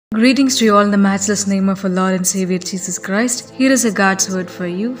Greetings to you all in the matchless name of our Lord and Savior Jesus Christ. Here is a God's word for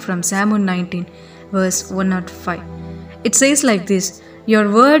you from Psalm 19, verse 105. It says like this: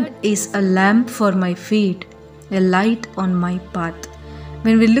 Your word is a lamp for my feet, a light on my path.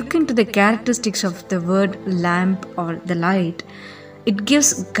 When we look into the characteristics of the word lamp or the light, it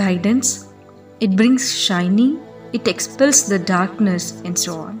gives guidance, it brings shining, it expels the darkness, and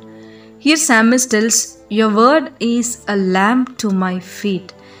so on. Here Psalmist tells, Your word is a lamp to my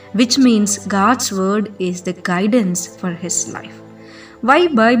feet, which means God's word is the guidance for his life. Why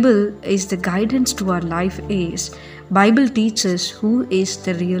Bible is the guidance to our life is, Bible teaches who is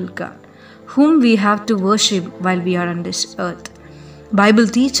the real God, whom we have to worship while we are on this earth. Bible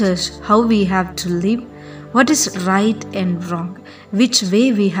teaches how we have to live, what is right and wrong, which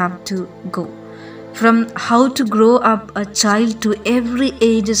way we have to go. From how to grow up a child to every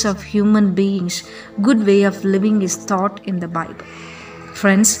ages of human beings, good way of living is taught in the Bible.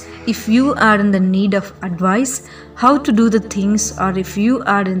 Friends, if you are in the need of advice, how to do the things, or if you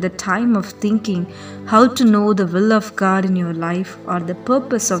are in the time of thinking how to know the will of God in your life or the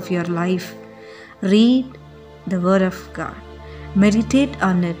purpose of your life, read the Word of God. Meditate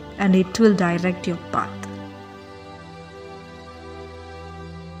on it and it will direct your path.